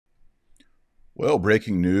Well,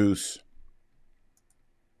 breaking news.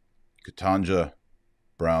 Ketanji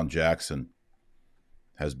Brown Jackson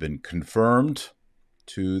has been confirmed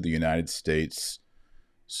to the United States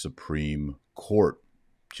Supreme Court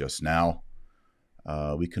just now.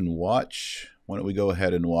 We can watch. Why don't we go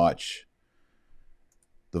ahead and watch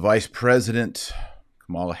the Vice President,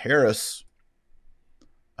 Kamala Harris,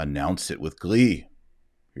 announce it with glee.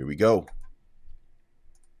 Here we go.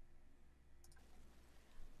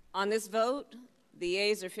 On this vote, the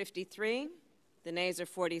yeas are 53, the nays are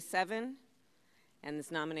 47, and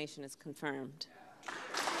this nomination is confirmed.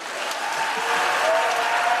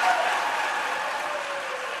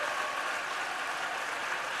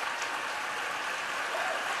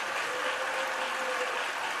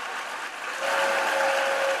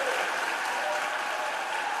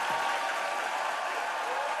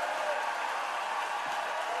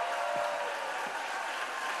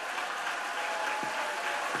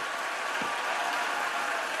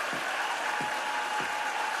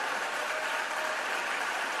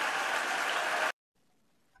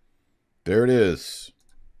 There it is.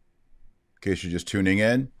 In case you're just tuning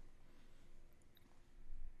in,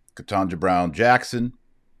 Ketanji Brown Jackson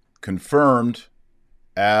confirmed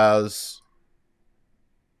as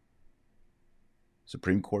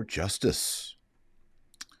Supreme Court Justice.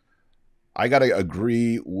 I got to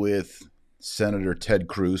agree with Senator Ted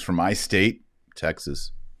Cruz from my state,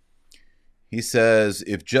 Texas. He says,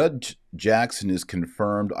 if Judge Jackson is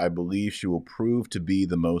confirmed, I believe she will prove to be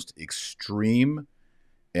the most extreme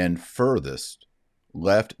and furthest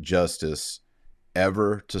left justice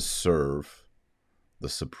ever to serve the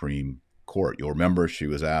Supreme Court. You'll remember she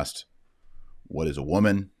was asked, what is a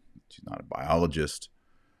woman? She's not a biologist.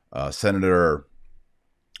 Senator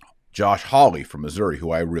Josh Hawley from Missouri,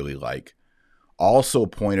 who I really like, also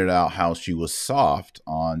pointed out how she was soft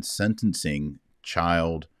on sentencing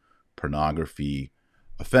child pornography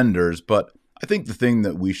offenders. But I think the thing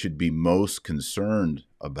that we should be most concerned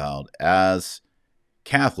about as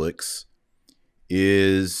Catholics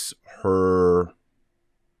is her,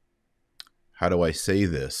 how do I say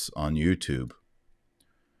this on YouTube?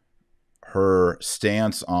 Her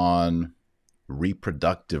stance on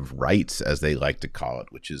reproductive rights, as they like to call it,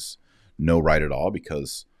 which is no right at all,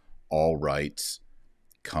 because all rights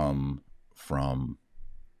come from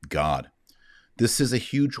God. This is a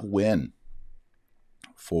huge win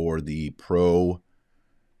for the pro-choice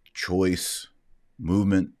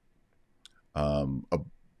movement.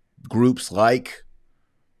 Groups like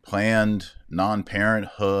Planned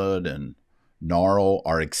Non-Parenthood and NARAL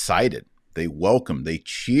are excited. They welcomed, they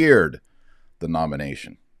cheered the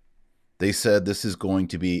nomination. They said this is going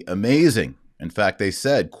to be amazing. In fact, they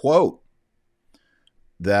said, quote,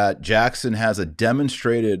 that Jackson has a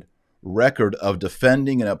demonstrated record of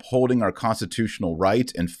defending and upholding our constitutional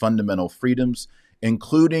rights and fundamental freedoms,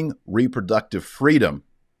 including reproductive freedom,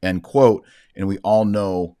 end quote. And we all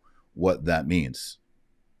know what that means.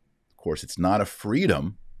 Of course, it's not a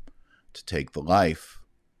freedom to take the life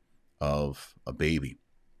of a baby.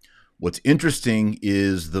 What's interesting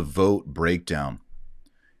is the vote breakdown.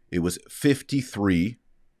 It was 53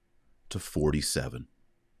 to 47.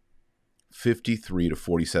 53 to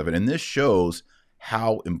 47. And this shows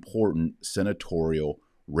how important senatorial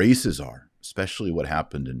races are, especially what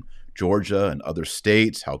happened in Georgia and other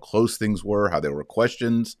states, how close things were, how there were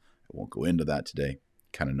questions. I won't go into that today.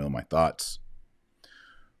 Kind of know my thoughts.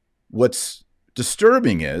 What's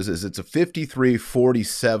disturbing is it's a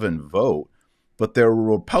 53-47 vote, but there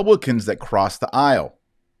were Republicans that crossed the aisle.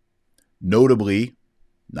 Notably,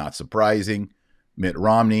 not surprising, Mitt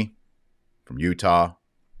Romney from Utah,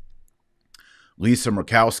 Lisa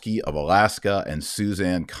Murkowski of Alaska, and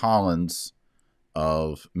Suzanne Collins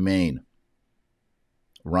of Maine.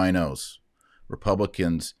 Rhinos,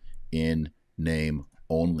 Republicans in name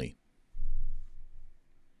only.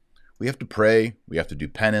 We have to pray. We have to do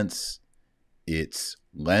penance. It's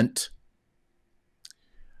Lent.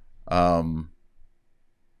 By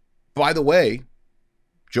the way,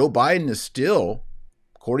 Joe Biden is still,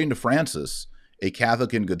 according to Francis, a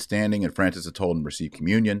Catholic in good standing, and Francis has told him to receive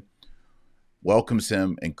communion, welcomes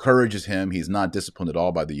him, encourages him. He's not disciplined at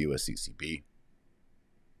all by the USCCB.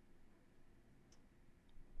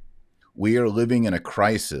 We are living in a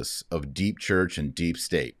crisis of deep church and deep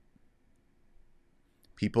state.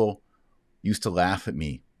 People used to laugh at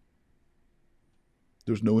me.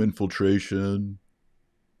 There's no infiltration.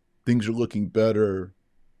 Things are looking better.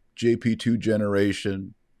 JP2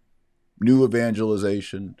 generation. New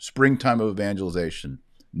evangelization. Springtime of evangelization.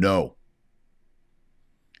 No.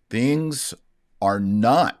 Things are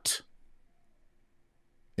not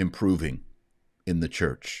improving in the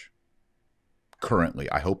church currently.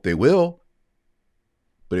 I hope they will.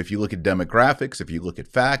 But if you look at demographics, if you look at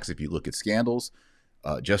facts, if you look at scandals,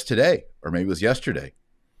 just today, or maybe it was yesterday,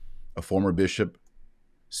 a former bishop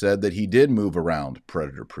said that he did move around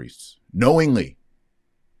predator priests knowingly.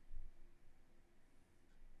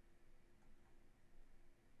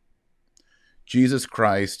 Jesus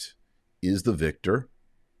Christ is the victor.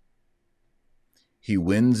 He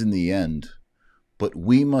wins in the end, but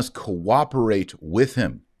we must cooperate with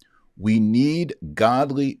him. We need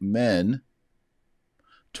godly men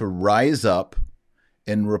to rise up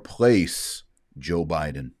and replace Joe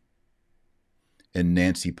Biden and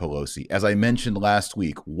Nancy Pelosi. As I mentioned last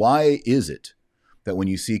week, why is it that when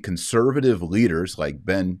you see conservative leaders like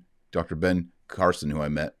Dr. Ben Carson, who I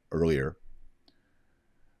met earlier,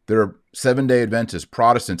 they're Seventh-day Adventists,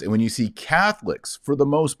 Protestants, and when you see Catholics, for the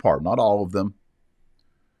most part, not all of them,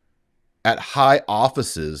 at high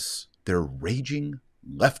offices, they're raging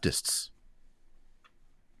leftists.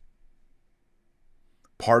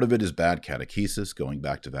 Part of it is bad catechesis, going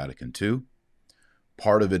back to Vatican II.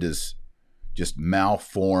 Part of it is just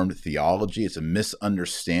malformed theology. It's a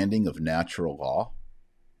misunderstanding of natural law.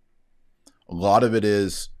 A lot of it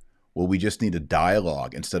is, well, we just need a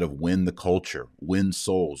dialogue instead of win the culture, win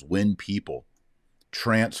souls, win people,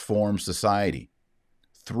 transform society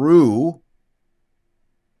through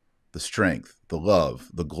the strength, the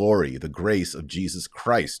love, the glory, the grace of Jesus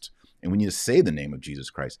Christ. And we need to say the name of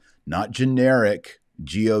Jesus Christ, not generic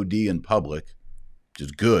G-O-D in public, which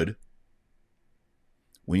is good.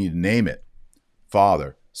 We need to name it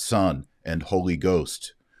Father, Son, and Holy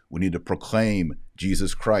Ghost. We need to proclaim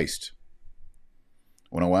Jesus Christ.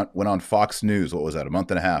 When I went on Fox News, what was that, a month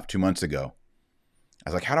and a half, 2 months ago, I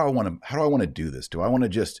was like, how do I want to do this? Do I want to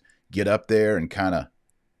just get up there and kind of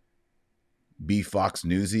be Fox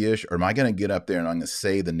Newsy-ish, or am I going to get up there and I'm going to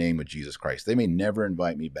say the name of Jesus Christ? They may never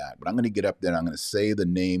invite me back, but I'm going to get up there and I'm going to say the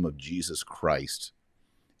name of Jesus Christ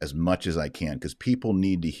as much as I can, because people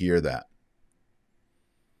need to hear that.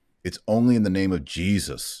 It's only in the name of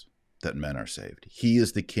Jesus that men are saved. He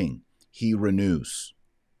is the King. He renews.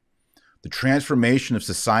 The transformation of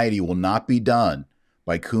society will not be done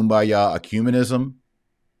by kumbaya ecumenism,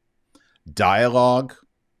 dialogue,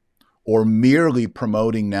 or merely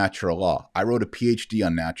promoting natural law. I wrote a PhD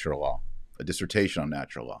on natural law, a dissertation on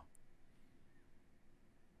natural law.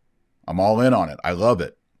 I'm all in on it. I love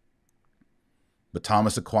it. But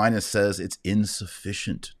Thomas Aquinas says it's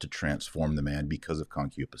insufficient to transform the man because of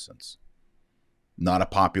concupiscence. Not a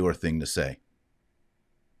popular thing to say.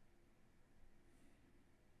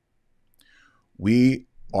 We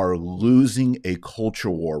are losing a culture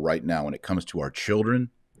war right now when it comes to our children,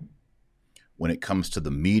 when it comes to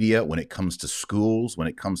the media, when it comes to schools, when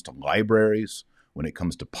it comes to libraries, when it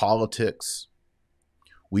comes to politics.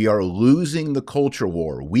 We are losing the culture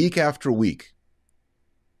war week after week.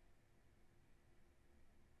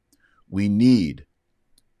 We need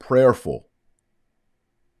prayerful,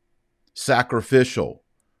 sacrificial,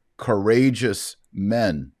 courageous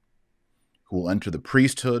men who will enter the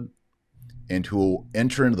priesthood and who will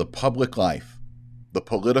enter into the public life, the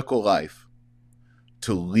political life,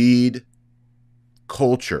 to lead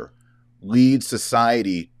culture, lead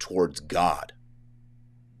society towards God.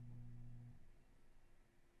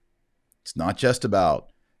 It's not just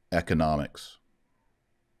about economics.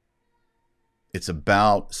 It's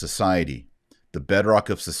about society. The bedrock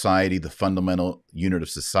of society, the fundamental unit of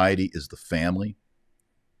society is the family.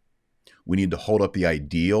 We need to hold up the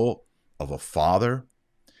ideal of a father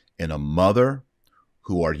and a mother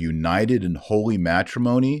who are united in holy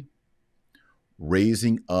matrimony,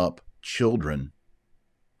 raising up children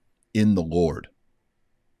in the Lord.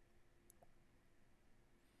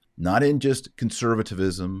 Not in just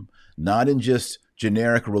conservatism, not in just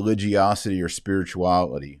generic religiosity or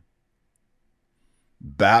spirituality.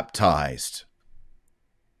 Baptized,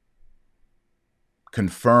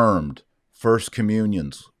 confirmed, first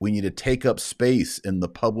communions. We need to take up space in the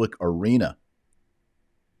public arena.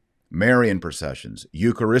 Marian processions,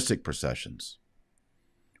 Eucharistic processions.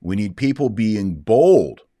 We need people being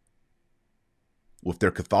bold with their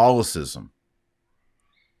Catholicism,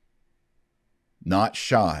 not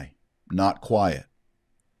shy, not quiet.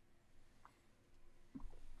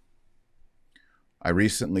 I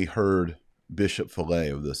recently heard Bishop Fillet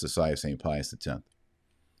of the Society of St. Pius X.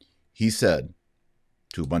 He said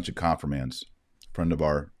to a bunch of confirmands, a friend of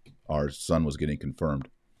our son was getting confirmed,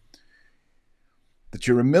 that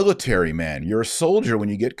you're a military man, you're a soldier when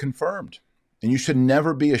you get confirmed, and you should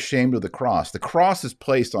never be ashamed of the cross. The cross is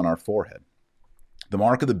placed on our forehead. The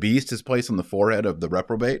mark of the beast is placed on the forehead of the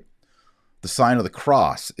reprobate. The sign of the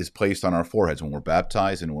cross is placed on our foreheads when we're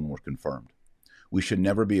baptized and when we're confirmed. We should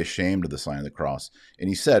never be ashamed of the sign of the cross. And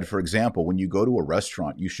he said, for example, when you go to a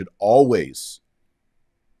restaurant, you should always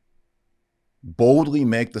boldly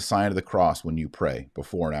make the sign of the cross when you pray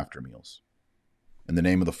before and after meals. In the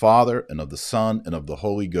name of the Father, and of the Son, and of the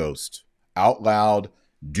Holy Ghost. Out loud,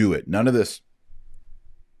 do it. None of this.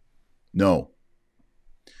 No.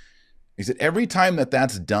 He said, every time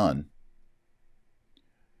that's done,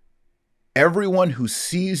 everyone who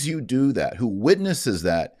sees you do that, who witnesses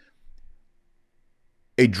that,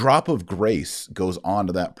 a drop of grace goes on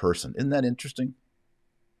to that person. Isn't that interesting?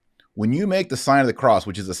 When you make the sign of the cross,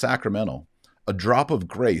 which is a sacramental, a drop of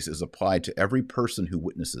grace is applied to every person who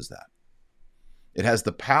witnesses that. It has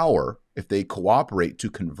the power, if they cooperate,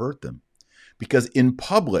 to convert them. Because in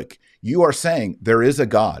public, you are saying there is a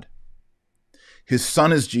God. His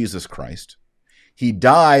Son is Jesus Christ. He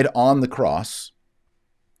died on the cross.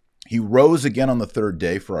 He rose again on the third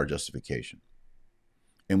day for our justification.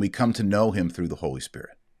 And we come to know him through the Holy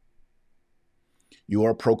Spirit. You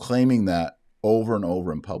are proclaiming that over and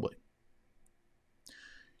over in public.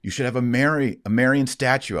 You should have a Marian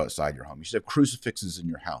statue outside your home. You should have crucifixes in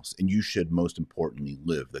your house. And you should, most importantly,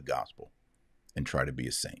 live the gospel and try to be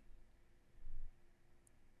a saint.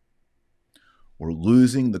 We're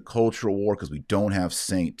losing the cultural war because we don't have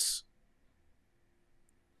saints.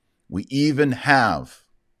 We even have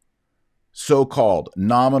so-called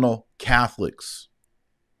nominal Catholics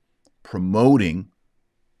promoting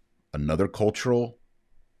another cultural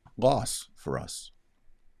loss for us.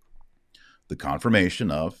 The confirmation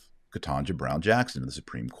of Ketanji Brown Jackson in the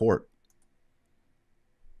Supreme Court.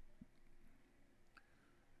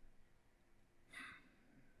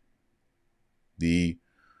 The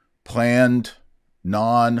planned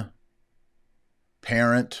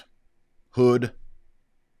non-parenthood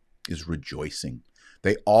is rejoicing.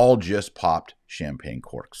 They all just popped champagne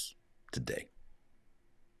corks today.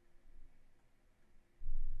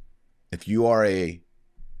 If you are a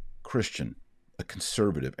Christian, a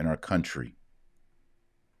conservative in our country,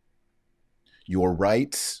 your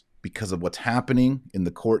rights, because of what's happening in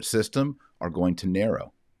the court system, are going to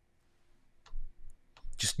narrow.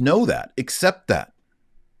 Just know that. Accept that.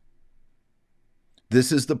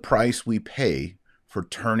 This is the price we pay for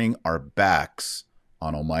turning our backs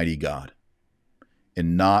on Almighty God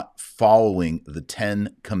and not following the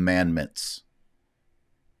 10 Commandments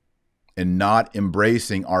and not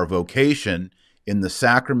embracing our vocation in the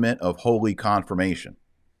sacrament of Holy Confirmation.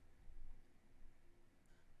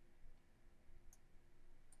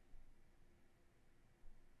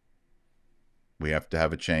 We have to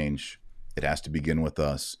have a change. It has to begin with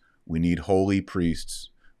us. We need holy priests.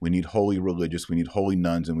 We need holy religious. We need holy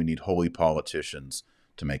nuns. And we need holy politicians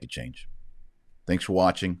to make a change. Thanks for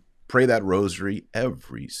watching. Pray that rosary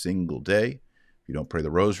every single day. If you don't pray the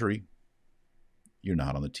rosary, you're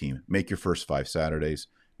not on the team. Make your first 5 Saturdays.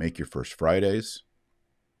 Make your first Fridays.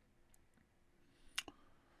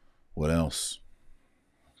 What else?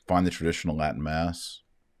 Find the traditional Latin Mass.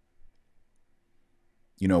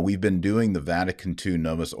 You know, we've been doing the Vatican II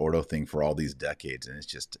Novus Ordo thing for all these decades, and it's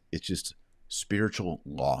just spiritual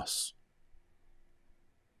loss.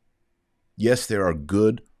 Yes, there are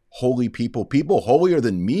good, holy people holier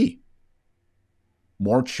than me,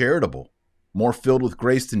 more charitable, more filled with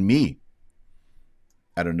grace than me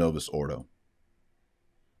at a Novus Ordo.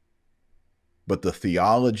 But the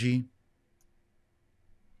theology,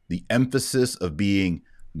 the emphasis of being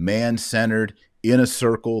man-centered, in a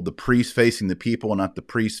circle, the priest facing the people, and not the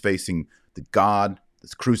priest facing the God, the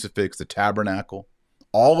crucifix, the tabernacle.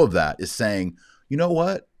 All of that is saying, you know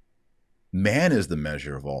what? Man is the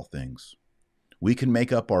measure of all things. We can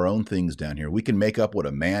make up our own things down here. We can make up what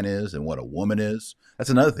a man is and what a woman is. That's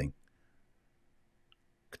another thing.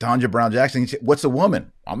 Ketanji Brown Jackson, what's a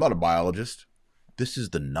woman? I'm not a biologist. This is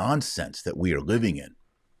the nonsense that we are living in.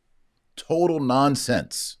 Total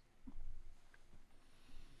nonsense.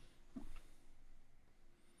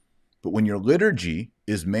 But when your liturgy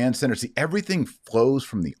is man-centered, see, everything flows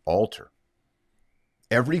from the altar.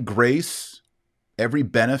 Every grace, every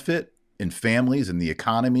benefit in families and the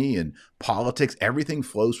economy and politics, everything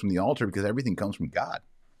flows from the altar because everything comes from God.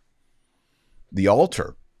 The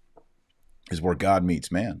altar is where God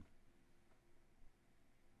meets man.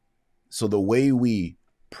 So the way we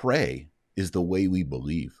pray is the way we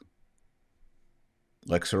believe.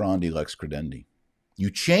 Lex orandi, lex credendi. You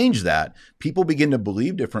change that, people begin to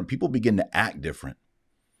believe different, people begin to act different.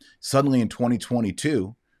 Suddenly in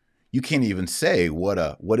 2022, you can't even say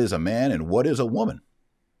what is a man and what is a woman.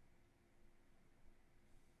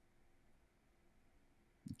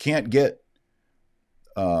 You can't get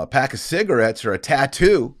a pack of cigarettes or a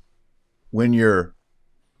tattoo when you're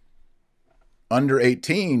under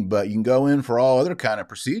 18, but you can go in for all other kind of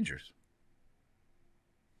procedures.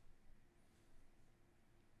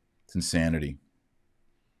 It's insanity.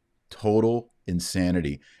 Total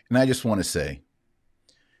insanity. And I just want to say,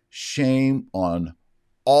 shame on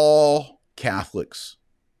all Catholics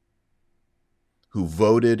who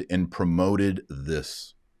voted and promoted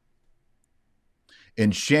this.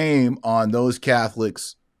 And shame on those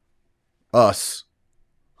Catholics, us,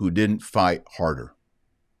 who didn't fight harder,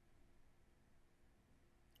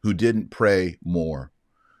 who didn't pray more,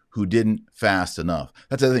 who didn't fast enough.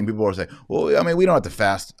 That's the other thing. People are saying, well, I mean, we don't have to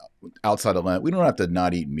fast outside of Lent. We don't have to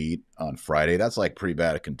not eat meat on Friday. That's like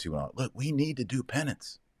pre-Vatican II. Look, we need to do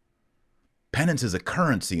penance. Penance is a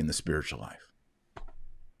currency in the spiritual life.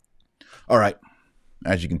 All right.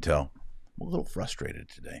 As you can tell, I'm a little frustrated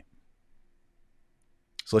today.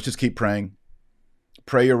 So let's just keep praying.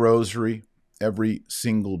 Pray your rosary every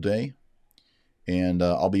single day. And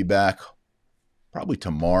I'll be back probably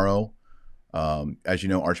tomorrow. As you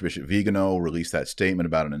know, Archbishop Vigano released that statement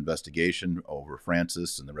about an investigation over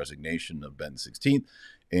Francis and the resignation of Ben XVI.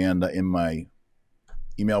 And in my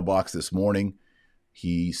email box this morning,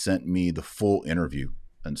 he sent me the full interview.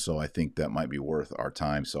 And so I think that might be worth our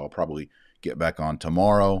time. So I'll probably get back on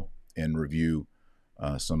tomorrow and review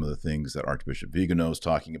some of the things that Archbishop Vigano is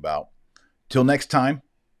talking about. Till next time,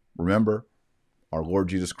 remember, our Lord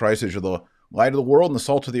Jesus Christ is the light of the world and the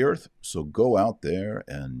salt of the earth. So go out there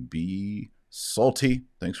and be salty.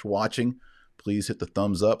 Thanks for watching. Please hit the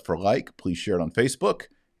thumbs up for like. Please share it on Facebook.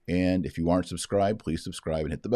 And if you aren't subscribed, please subscribe and hit the bell.